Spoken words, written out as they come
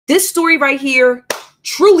This story right here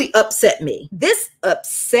truly upset me. This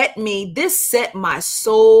upset me. This set my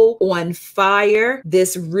soul on fire.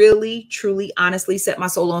 This really, truly, honestly set my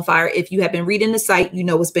soul on fire. If you have been reading the site, you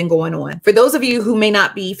know what's been going on. For those of you who may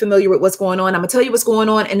not be familiar with what's going on, I'm gonna tell you what's going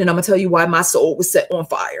on, and then I'm gonna tell you why my soul was set on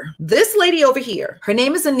fire. This lady over here, her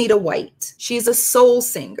name is Anita White. She is a soul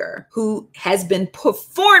singer who has been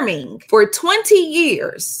performing for 20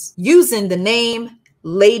 years using the name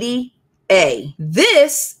Lady A.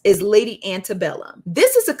 This is Lady Antebellum.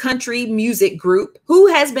 This is a country music group who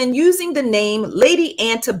has been using the name Lady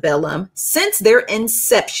Antebellum since their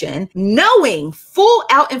inception, knowing full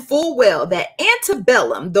out and full well that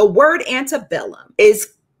antebellum, the word antebellum,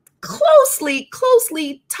 is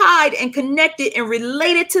closely tied and connected and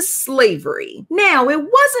related to slavery. Now, it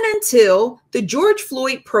wasn't until the George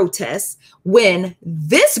Floyd protests when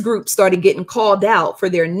this group started getting called out for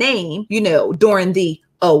their name, you know, during the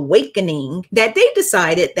awakening, that they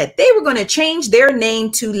decided that they were going to change their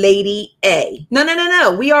name to Lady A.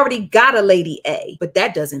 No. We already got a Lady A, but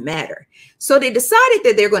that doesn't matter. So they decided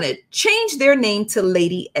that they're going to change their name to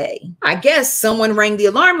Lady A. I guess someone rang the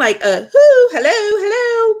alarm like,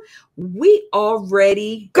 hello. We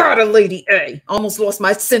already got a Lady A. Almost lost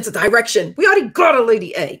my sense of direction. We already got a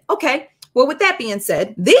Lady A. Okay. Well, with that being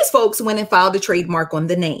said, these folks went and filed a trademark on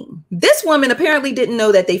the name. This woman apparently didn't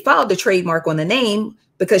know that they filed the trademark on the name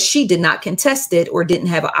because she did not contest it or didn't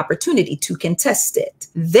have an opportunity to contest it.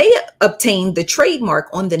 They obtained the trademark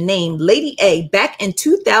on the name Lady A back in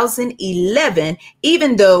 2011,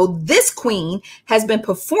 even though this queen has been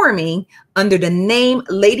performing under the name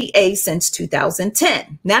Lady A since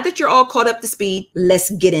 2010. Now that you're all caught up to speed,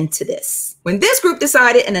 let's get into this. When this group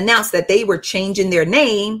decided and announced that they were changing their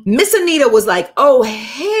name, Miss Anita was like, oh,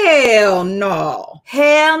 hell no.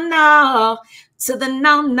 Hell no. To the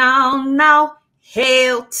no.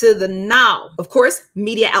 Hell to the no. Of course,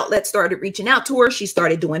 media outlets started reaching out to her. She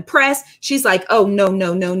started doing press. She's like, oh,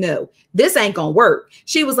 no. This ain't gonna work.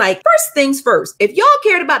 She was like, first things first, if y'all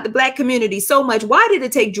cared about the Black community so much, why did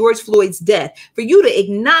it take George Floyd's death for you to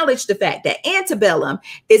acknowledge the fact that antebellum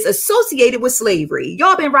is associated with slavery?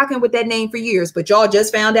 Y'all been rocking with that name for years, but y'all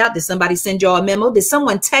just found out. Did somebody send y'all a memo? Did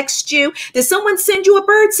someone text you? Did someone send you a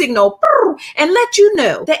bird signal and let you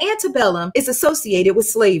know that antebellum is associated with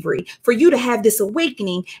slavery for you to have this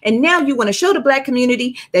awakening? And now you want to show the Black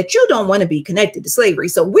community that you don't want to be connected to slavery.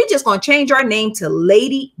 So we're just going to change our name to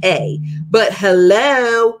Lady A. But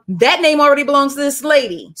hello, that name already belongs to this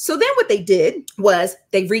lady. So then what they did was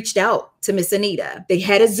they reached out to Miss Anita. They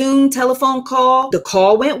had a Zoom telephone call. The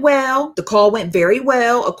call went well. The call went very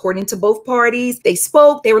well, according to both parties. They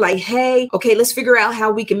spoke. They were like, hey, okay, let's figure out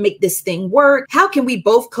how we can make this thing work. How can we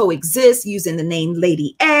both coexist using the name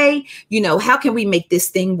Lady A? You know, how can we make this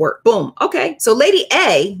thing work? Boom. Okay. So Lady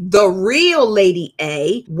A, the real Lady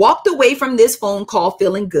A, walked away from this phone call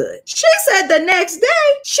feeling good. She said the next day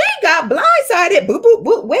she got blindsided. Boop, boop,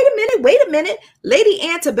 boop. Wait a minute. Lady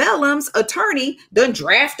Antebellum's attorney done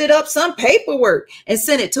drafted up some paperwork and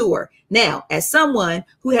sent it to her. Now, as someone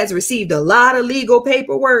who has received a lot of legal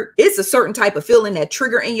paperwork, it's a certain type of feeling that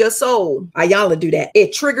trigger in your soul. Y'all do that.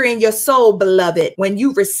 It trigger in your soul, beloved, when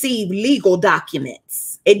you receive legal documents.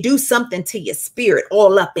 It do something to your spirit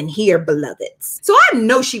all up in here, beloveds. So I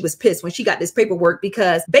know she was pissed when she got this paperwork,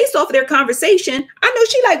 because based off of their conversation, I know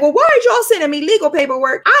she like, well, why are y'all sending me legal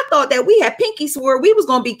paperwork? I thought that we had pinky swore we was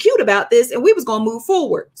going to be cute about this and we was going to move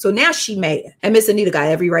forward. So now she mad. And Miss Anita got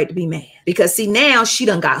every right to be mad, because see, now she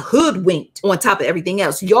done got hoodwinked on top of everything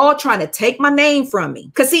else. Y'all trying to take my name from me.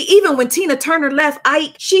 Because see, even when Tina Turner left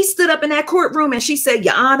Ike, she stood up in that courtroom and she said,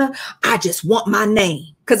 Your Honor, I just want my name.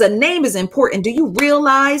 Because a name is important. Do you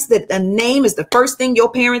realize that a name is the first thing your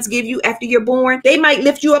parents give you after you're born? They might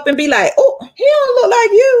lift you up and be like, oh, he don't look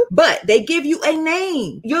like you. But they give you a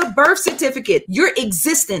name. Your birth certificate, your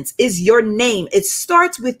existence is your name. It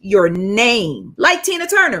starts with your name. Like Tina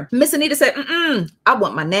Turner. Miss Anita said, I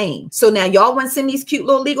want my name. So now y'all want to send these cute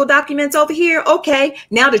little legal documents over here? Okay,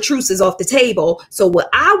 now the truce is off the table. So what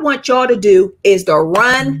I want y'all to do is to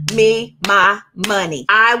run me my money.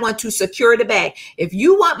 I want to secure the bag. If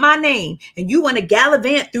you want my name and you want to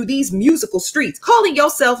gallivant through these musical streets calling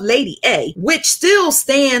yourself Lady A, which still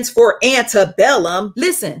stands for antebellum.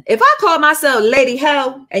 Listen, if I call myself Lady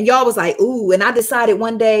Ho and y'all was like, ooh, and I decided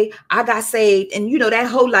one day I got saved and you know that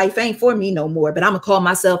whole life ain't for me no more, but I'm gonna call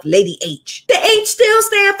myself Lady H. The H still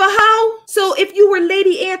stand for hoe. So if you were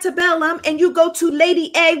Lady Antebellum and you go to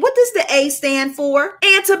Lady A, what does the A stand for?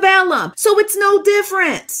 Antebellum. So it's no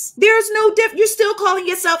difference. There's no difference. You're still calling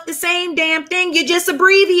yourself the same damn thing. You're just a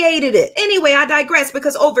abbreviated it. Anyway, I digress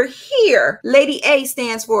because over here, Lady A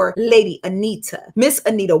stands for Lady Anita. Miss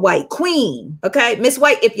Anita White, Queen. Okay, Miss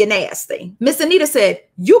White, if you're nasty. Miss Anita said,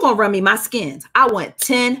 you gonna run me my skins. I want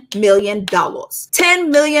 $10 million. $10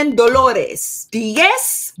 million.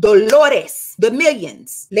 $10 dolores. The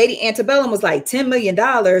millions. Lady Antebellum was like, $10 million?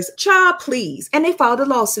 Child, please. And they filed a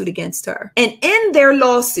lawsuit against her. And in their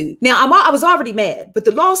lawsuit, now I was already mad, but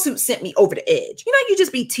the lawsuit sent me over the edge. You know, you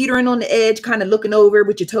just be teetering on the edge, kind of looking over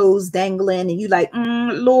with your toes dangling, and you like,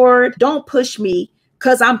 Lord, don't push me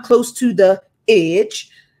because I'm close to the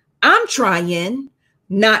edge. I'm trying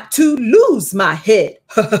not to lose my head.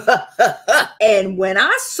 And when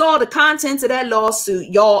I saw the contents of that lawsuit,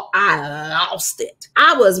 y'all, I lost it.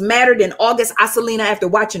 I was madder than August Isolina after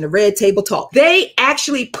watching the Red Table Talk. They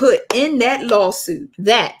actually put in that lawsuit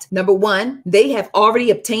that, number one, they have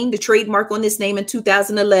already obtained the trademark on this name in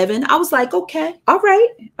 2011. I was like, okay, all right,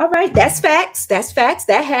 that's facts. That's facts.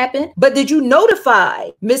 That happened. But did you notify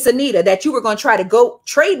Miss Anita that you were going to try to go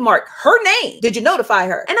trademark her name? Did you notify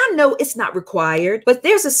her? And I know it's not required, but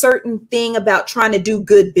there's a certain thing about trying to do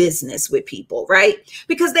good business with people, right?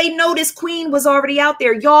 Because they know this queen was already out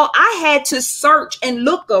there. Y'all, I had to search and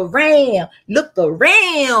look around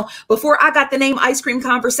before I got the name Ice Cream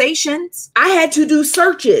Conversations. I had to do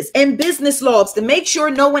searches and business logs to make sure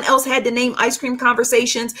no one else had the name Ice Cream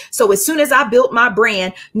Conversations. So as soon as I built my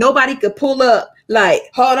brand, nobody could pull up like,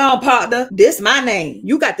 hold on, partner, this my name.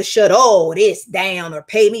 You got to shut all this down or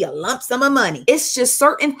pay me a lump sum of money. It's just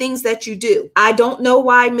certain things that you do. I don't know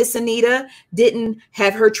why Miss Anita didn't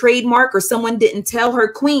have her trademark or someone didn't tell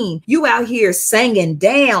her, queen, you out here singing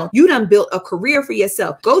down. You done built a career for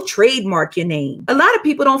yourself. Go trademark your name. A lot of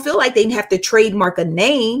people don't feel like they have to trademark a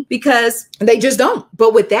name because they just don't.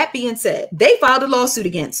 But with that being said, they filed a lawsuit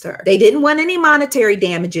against her. They didn't want any monetary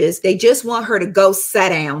damages. They just want her to go sit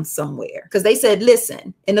down somewhere because they said,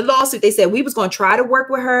 listen, in the lawsuit, they said we was going to try to work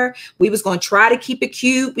with her. We was going to try to keep it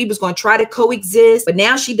cute. We was going to try to coexist. But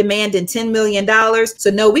now she demanding $10 million. So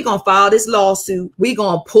no, we going to file this lawsuit. We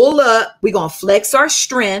going to pull up. We going to flex our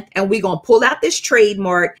strength and we going to pull out this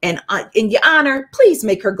trademark. And in your honor, please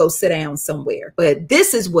make her go sit down somewhere. But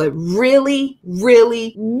this is what really,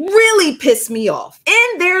 really, really pissed me off.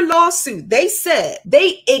 In their lawsuit, they said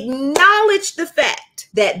they acknowledged the fact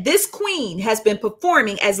that this queen has been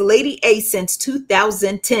performing as Lady A since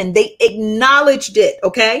 2010. They acknowledged it,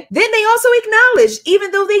 okay? Then they also acknowledged,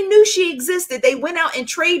 even though they knew she existed, they went out and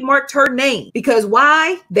trademarked her name. Because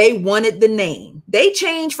why? They wanted the name. They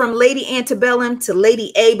changed from Lady Antebellum to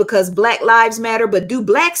Lady A because Black Lives Matter. But do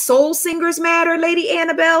Black soul singers matter, Lady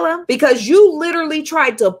Antebellum? Because you literally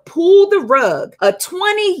tried to pull the rug, a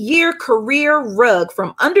 20-year career rug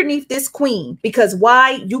from underneath this queen. Because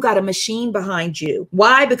why? You got a machine behind you.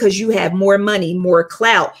 Why? Because you have more money, more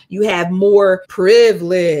clout. You have more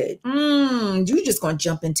privilege. You just gonna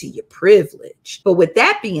jump into your privilege. But with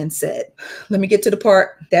that being said, let me get to the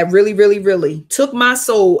part that really, really, really took my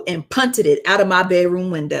soul and punted it out of my bedroom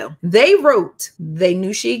window. They wrote, they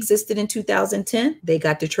knew she existed in 2010. They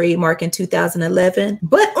got the trademark in 2011.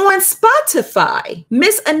 But on Spotify,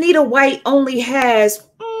 Miss Anita White only has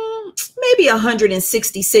maybe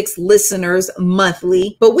 166 listeners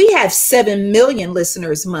monthly, but we have 7 million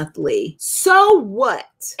listeners monthly. So what?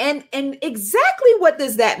 And exactly what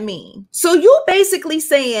does that mean? So you basically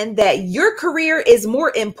saying that your career is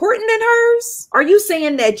more important than hers? Are you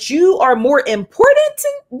saying that you are more important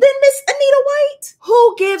than Miss Anita White?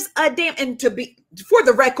 Who gives a damn? And to be, for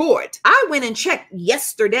the record, I went and checked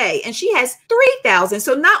yesterday and she has 3,000.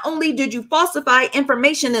 So not only did you falsify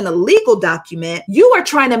information in a legal document, you are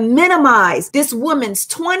trying to minimize this woman's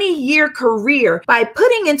 20-year career by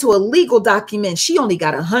putting into a legal document she only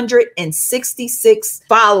got 166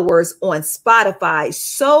 followers on Spotify.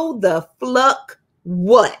 So the fluck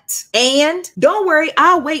what? And don't worry,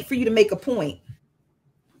 I'll wait for you to make a point.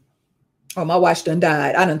 Oh, my watch done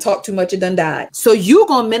died. I done talked too much. It done died. So you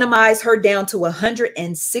gonna minimize her down to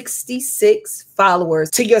 166 followers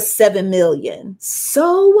to your 7 million.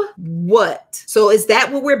 So what? So is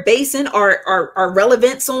that what we're basing our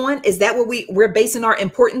relevance on? Is that what we're basing our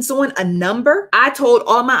importance on? A number? I told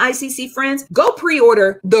all my ICC friends, go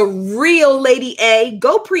pre-order the real Lady A.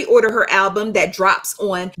 Go pre-order her album that drops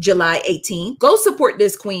on July 18th. Go support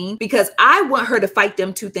this queen because I want her to fight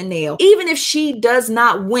them tooth and nail. Even if she does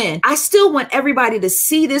not win, I still still want everybody to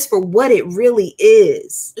see this for what it really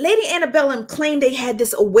is. Lady Antebellum claimed they had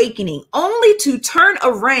this awakening only to turn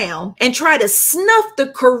around and try to snuff the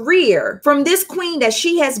career from this queen that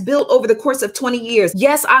she has built over the course of 20 years.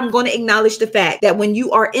 Yes, I'm going to acknowledge the fact that when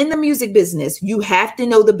you are in the music business, you have to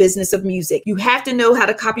know the business of music. You have to know how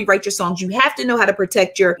to copyright your songs. You have to know how to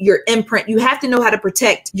protect your imprint. You have to know how to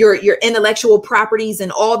protect your intellectual properties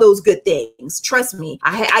and all those good things. Trust me.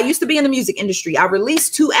 I used to be in the music industry. I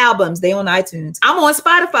released 2 albums. They on iTunes. I'm on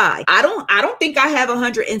Spotify. I don't think I have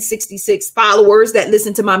 166 followers that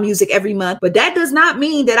listen to my music every month, but that does not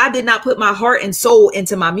mean that I did not put my heart and soul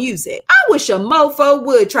into my music. I wish a mofo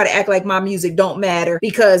would try to act like my music don't matter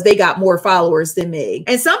because they got more followers than me.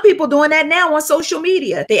 And some people doing that now on social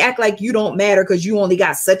media. They act like you don't matter because you only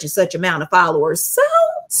got such and such amount of followers.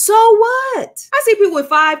 So what? I see people with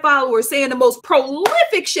 5 followers saying the most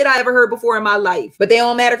prolific shit I ever heard before in my life, but they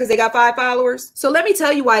don't matter because they got 5 followers. So let me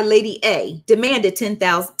tell you why Lady A demanded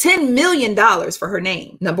 $10 million for her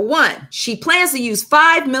name. Number 1, she plans to use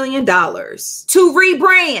 $5 million to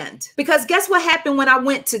rebrand. Because guess what happened when I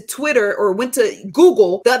went to Twitter or went to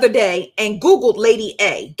Google the other day and Googled Lady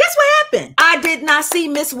A? Guess what happened? I did not see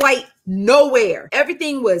Miss White nowhere.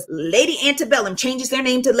 Everything was Lady Antebellum changes their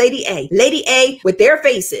name to Lady A. Lady A with their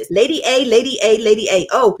faces. Lady A, Lady A, Lady A.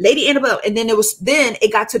 Oh, Lady Antebellum. And then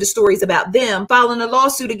it got to the stories about them filing a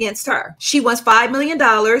lawsuit against her. She wants $5 million to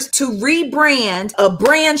rebrand a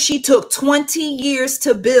brand she took 20 years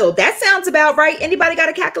to build. That sounds about right. Anybody got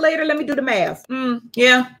a calculator? Let me do the math.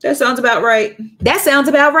 Yeah, that sounds about right. That sounds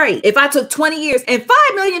about right. If I took 20 years and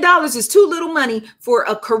 $5 million is too little money for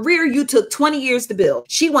a career you took 20 years to build.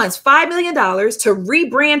 She wants $5 million to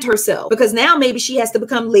rebrand herself because now maybe she has to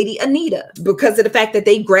become Lady Anita because of the fact that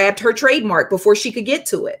they grabbed her trademark before she could get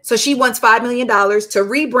to it. So she wants $5 million to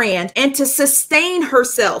rebrand and to sustain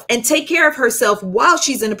herself and take care of herself while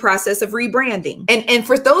she's in the process of rebranding. And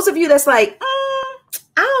for those of you that's like,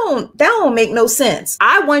 that don't make no sense.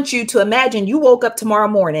 I want you to imagine you woke up tomorrow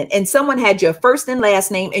morning and someone had your first and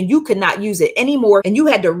last name and you could not use it anymore and you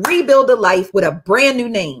had to rebuild a life with a brand new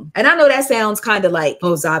name. And I know that sounds kind of like,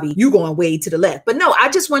 oh, Zabi, you going way to the left. But no, I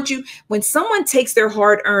just want you, when someone takes their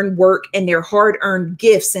hard-earned work and their hard-earned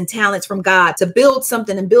gifts and talents from God to build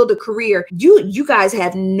something and build a career, you guys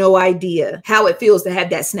have no idea how it feels to have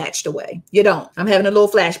that snatched away. You don't. I'm having a little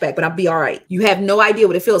flashback, but I'll be all right. You have no idea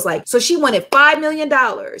what it feels like. So she wanted $5 million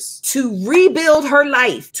to rebuild her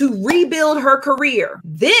life, to rebuild her career.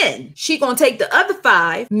 Then she gonna take the other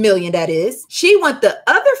 $5 million, that is, she want the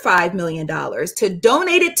other $5 million to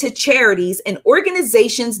donate it to charities and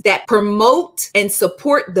organizations that promote and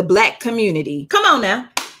support the Black community. Come on now.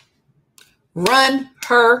 Run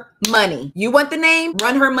her money. You want the name?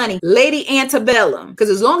 Run her money. Lady Antebellum. Because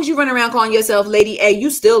as long as you run around calling yourself Lady A, you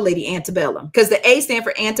still Lady Antebellum. Because the A stand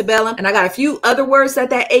for Antebellum. And I got a few other words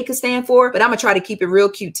that A could stand for, but I'm going to try to keep it real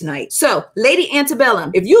cute tonight. So Lady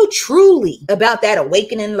Antebellum, if you truly about that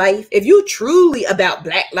awakening life, if you truly about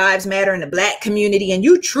Black Lives Matter and the Black community, and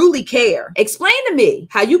you truly care, explain to me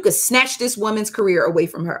how you could snatch this woman's career away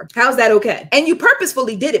from her. How's that okay? And you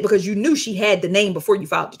purposefully did it because you knew she had the name before you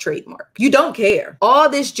filed the trademark. You don't care. All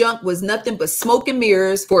this junk was nothing but smoke and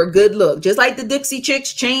mirrors for a good look. Just like the Dixie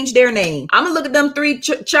Chicks changed their name. I'm gonna look at them ain't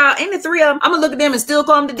the 3 of them? I'm gonna look at them and still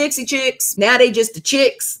call them the Dixie Chicks. Now they just the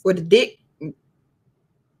chicks or the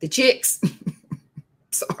chicks.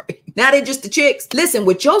 Sorry. Now they just the chicks. Listen,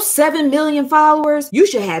 with your 7 million followers, you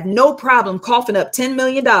should have no problem coughing up $10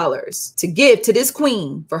 million to give to this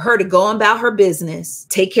queen for her to go about her business,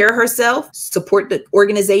 take care of herself, support the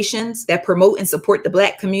organizations that promote and support the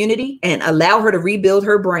Black community, and allow her to rebuild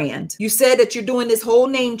her brand. You said that you're doing this whole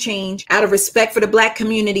name change out of respect for the Black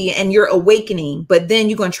community and your awakening, but then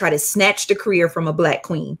you're going to try to snatch the career from a Black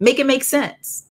queen. Make it make sense.